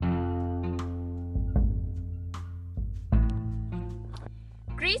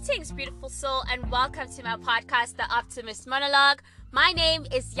Greetings, beautiful soul, and welcome to my podcast, The Optimist Monologue. My name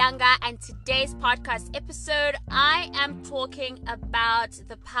is Yanga, and today's podcast episode, I am talking about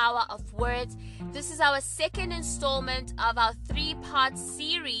the power of words. This is our second installment of our three-part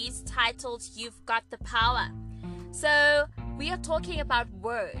series titled, You've Got the Power. So, we are talking about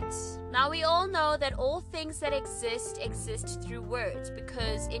words. Now, we all know that all things that exist through words,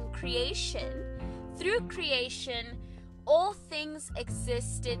 because through creation, all things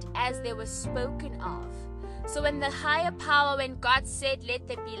existed as they were spoken of. So when the higher power, when God said, let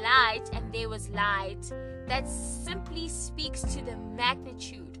there be light, and there was light, that simply speaks to the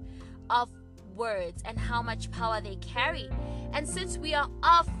magnitude of words and how much power they carry. And since we are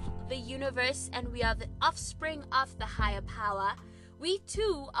of the universe and we are the offspring of the higher power, we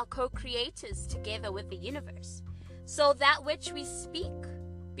too are co-creators together with the universe. So that which we speak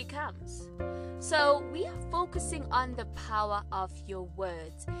becomes. So we are focusing on the power of your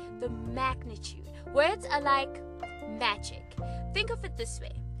words, the magnitude. Words are like magic. Think of it this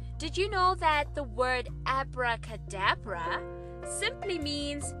way. Did you know that the word abracadabra simply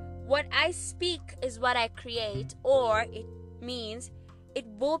means what I speak is what I create, or it means it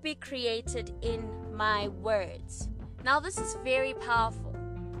will be created in my words. Now this is very powerful.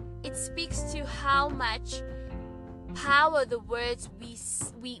 It speaks to how much power the words we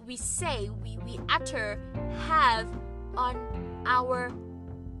say, we utter, have on our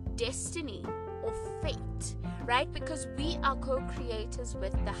destiny or fate, right? Because we are co-creators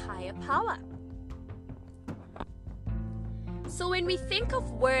with the higher power. So when we think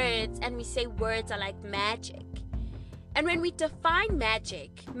of words and we say words are like magic, and when we define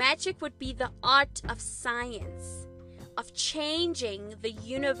magic would be the art of science, of changing the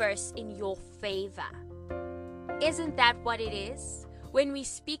universe in your favor. Isn't that what it is? When we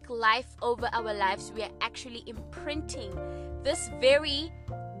speak life over our lives, we are actually imprinting this very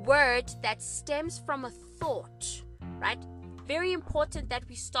word that stems from a thought, right? Very important that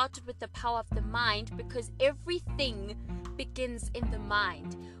we started with the power of the mind, because everything begins in the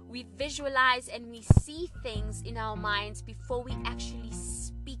mind. We visualize and we see things in our minds before we actually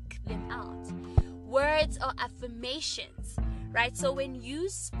speak them out. Words are affirmations, right? So when you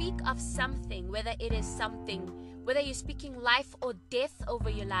speak of something, whether you're speaking life or death over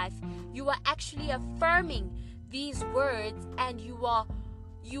your life, you are actually affirming these words, and you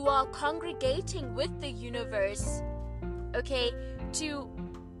are congregating with the universe, okay, to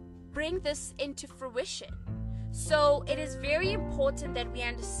bring this into fruition. So it is very important that we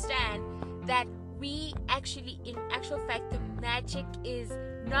understand that we actually, in actual fact, the magic is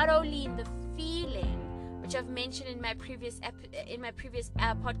not only in the feeling, which I've mentioned in my previous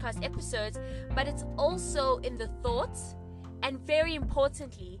podcast episodes, but it's also in the thoughts, and very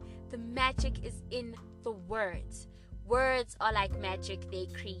importantly, the magic is in the words. Words are like magic, they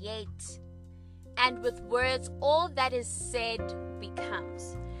create. And with words, all that is said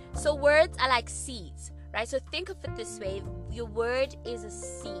becomes. So words are like seeds, right? So think of it this way. Your word is a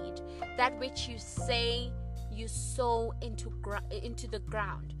seed. That which you say, you sow into the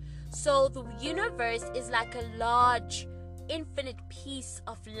ground. So the universe is like a large, infinite piece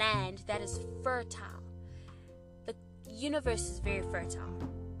of land that is fertile. The universe is very fertile.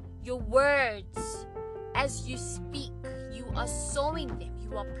 Your words, as you speak, you are sowing them,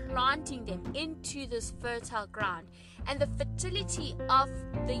 you are planting them into this fertile ground. And the fertility of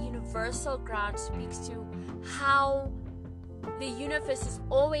the universal ground speaks to how the universe is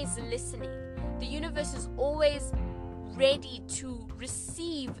always listening. The universe is always ready to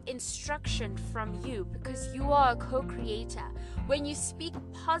receive instruction from you, because you are a co-creator. When you speak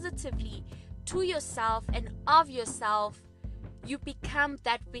positively to yourself and of yourself, you become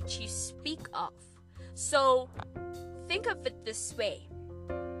that which you speak of. So think of it this way,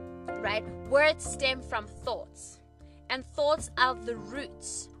 right? Words stem from thoughts, and thoughts are the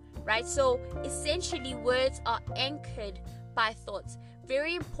roots, right? So essentially words are anchored by thoughts.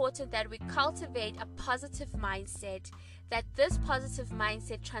 Very important that we cultivate a positive mindset, that this positive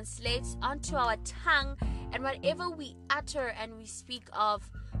mindset translates onto our tongue, and whatever we utter and we speak of,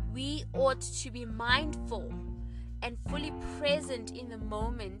 we ought to be mindful and fully present in the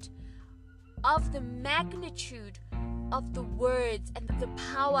moment of the magnitude of the words and the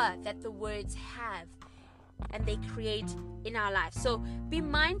power that the words have and they create in our lives. So be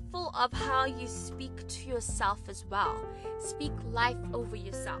mindful of how you speak to yourself as well. Speak life over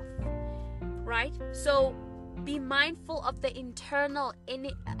yourself, right? So be mindful of the internal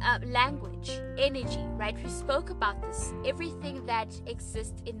language, energy, right? We spoke about this. Everything that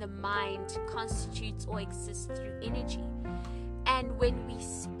exists in the mind constitutes or exists through energy. And when we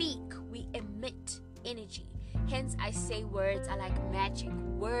speak, we emit energy. Hence, I say words are like magic.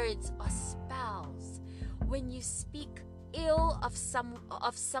 Words are spells. When you speak ill of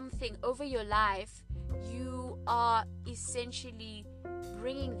something over your life, you are essentially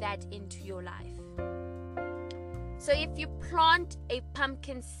bringing that into your life. So if you plant a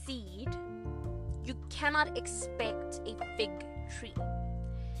pumpkin seed, you cannot expect a fig tree.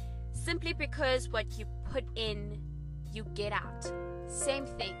 Simply because what you put in, you get out. Same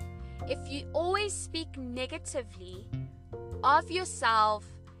thing. If you always speak negatively of yourself,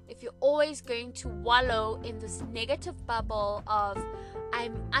 if you're always going to wallow in this negative bubble of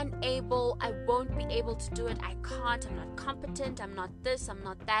I'm unable, I won't be able to do it, I can't, I'm not competent, I'm not this, I'm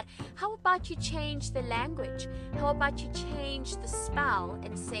not that. How about you change the language? How about you change the spell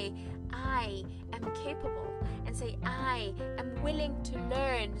and say, I am capable, and say, I am willing to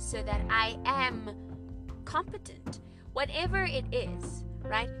learn so that I am competent. Whatever it is,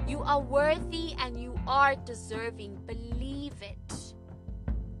 right? You are worthy and you are deserving. Believe it.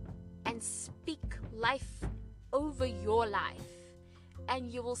 And speak life over your life.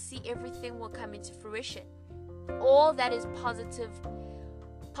 And you will see everything will come into fruition. All that is positive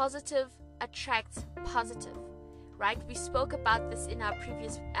attracts positive, right? We spoke about this in our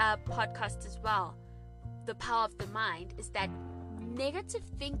previous podcast as well. The power of the mind is that negative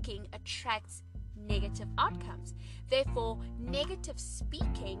thinking attracts negative outcomes. Therefore, negative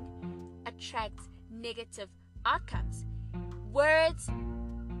speaking attracts negative outcomes. Words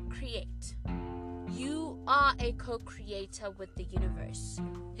create. You are a co-creator with the universe.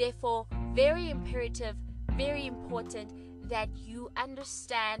 Therefore, very imperative, very important that you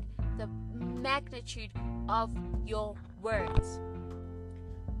understand the magnitude of your words.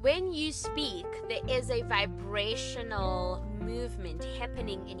 When you speak, there is a vibrational movement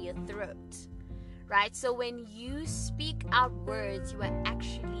happening in your throat, right? So when you speak out words, you are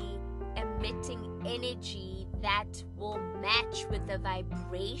actually emitting energy that will match with the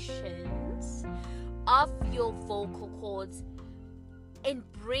vibrations of your vocal cords in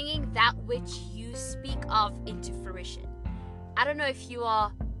bringing that which you speak of into fruition. I don't know if you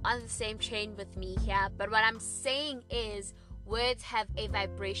are on the same chain with me here, but what I'm saying is words have a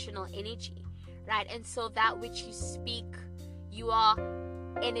vibrational energy, right? And so that which you speak, you are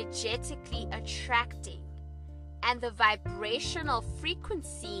energetically attracting, and the vibrational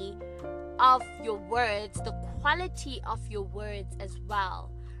frequency of your words, the quality of your words as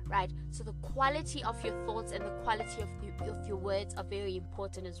well, right? So the quality of your thoughts and the quality of your words are very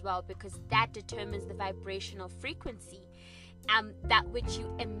important as well, because that determines the vibrational frequency, that which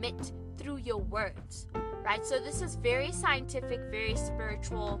you emit through your words, right? So this is very scientific, very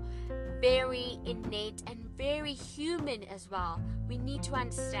spiritual, very innate, and very human as well. We need to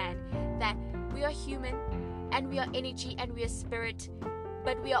understand that we are human, and we are energy, and we are spirit,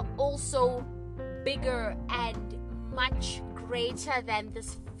 but we are also bigger and much greater than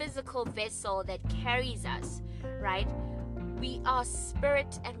this physical vessel that carries us, right? We are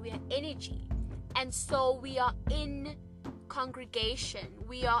spirit and we are energy, and so we are in congregation.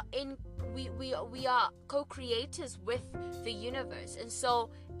 We are co-creators with the universe, and so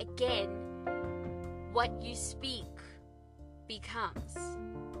again, what you speak becomes.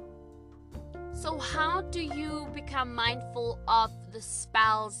 So how do you become mindful of the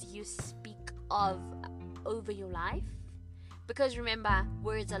spells you speak of over your life? Because remember,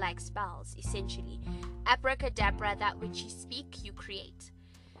 words are like spells, essentially. Abracadabra, that which you speak, you create.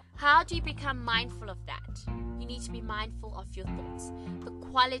 How do you become mindful of that? You need to be mindful of your thoughts, the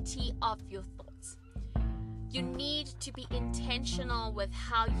quality of your thoughts. You need to be intentional with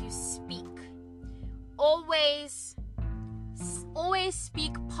how you speak. Always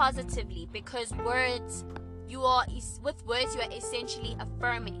speak positively, because words, with words you are essentially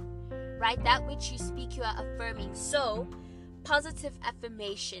affirming, right? That which you speak, you are affirming. So positive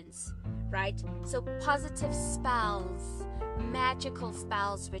affirmations, right? So positive spells, magical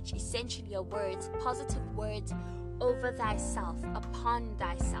spells, which essentially are words, positive words over thyself, upon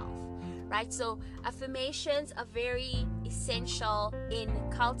thyself, right? So affirmations are very essential in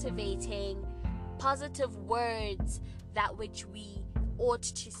cultivating positive words, that which we ought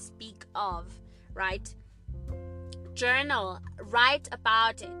to speak of, right? Journal, write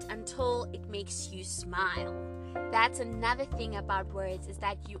about it until it makes you smile. That's another thing about words, is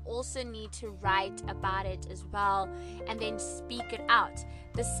that you also need to write about it as well, and then speak it out.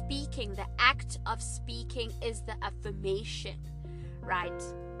 The speaking, the act of speaking, is the affirmation, right?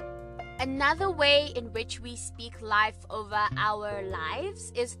 Another way in which we speak life over our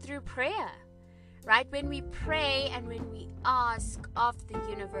lives is through prayer, right? When we pray and when we ask of the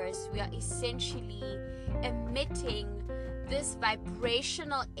universe, we are essentially emitting this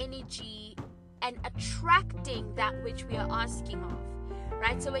vibrational energy and attracting that which we are asking of.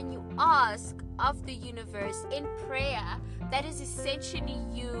 Right? So when you ask of the universe in prayer, that is essentially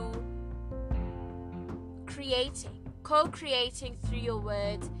you co-creating through your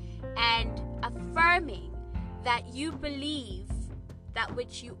words and affirming that you believe that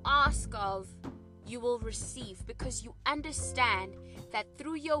which you ask of, you will receive, because you understand that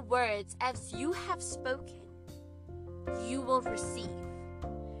through your words, as you have spoken, you will receive.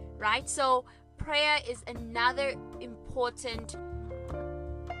 Right? So prayer is another important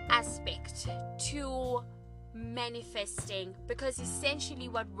aspect to manifesting, because essentially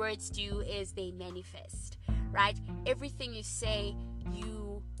what words do is they manifest. Right? Everything you say,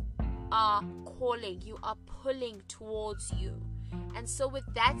 you are calling, you are pulling towards you. And so with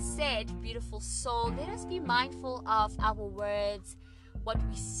that said, beautiful soul, let us be mindful of our words, what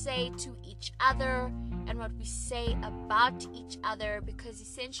we say to each other and what we say about each other, because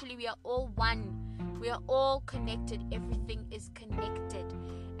essentially we are all one. We are all connected. Everything is connected,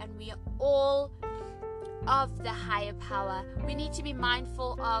 and we are all of the higher power. We need to be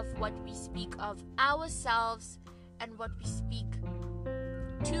mindful of what we speak of ourselves and what we speak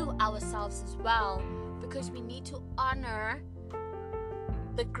to ourselves as well, because we need to honor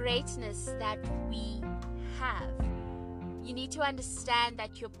the greatness that we have. You need to understand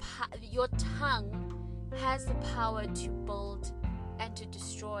that your tongue has the power to build and to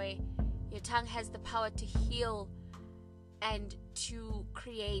destroy. Your tongue has the power to heal and to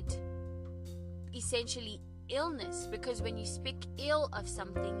create essentially illness, because when you speak ill of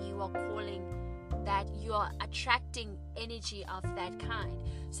something, you are calling that, you are attracting energy of that kind.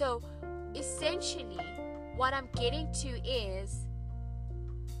 So essentially what I'm getting to is,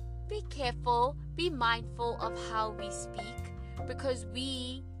 be careful, be mindful of how we speak, because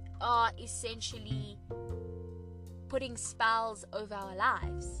we are essentially putting spells over our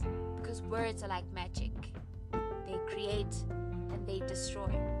lives, because words are like magic. They create and they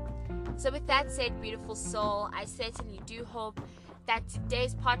destroy. So with that said, beautiful soul, I certainly do hope that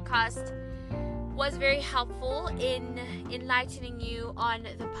today's podcast was very helpful in enlightening you on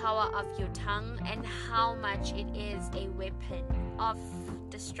the power of your tongue and how much it is a weapon of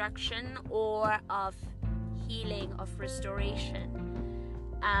destruction or of healing, of restoration.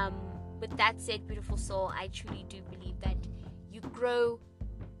 With that said, beautiful soul, I truly do believe that you grow,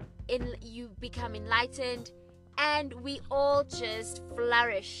 you become enlightened, and we all just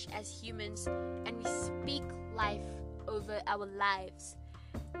flourish as humans, and we speak life over our lives.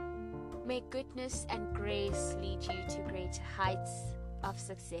 May goodness and grace lead you to greater heights of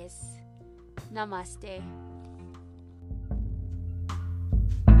success. Namaste.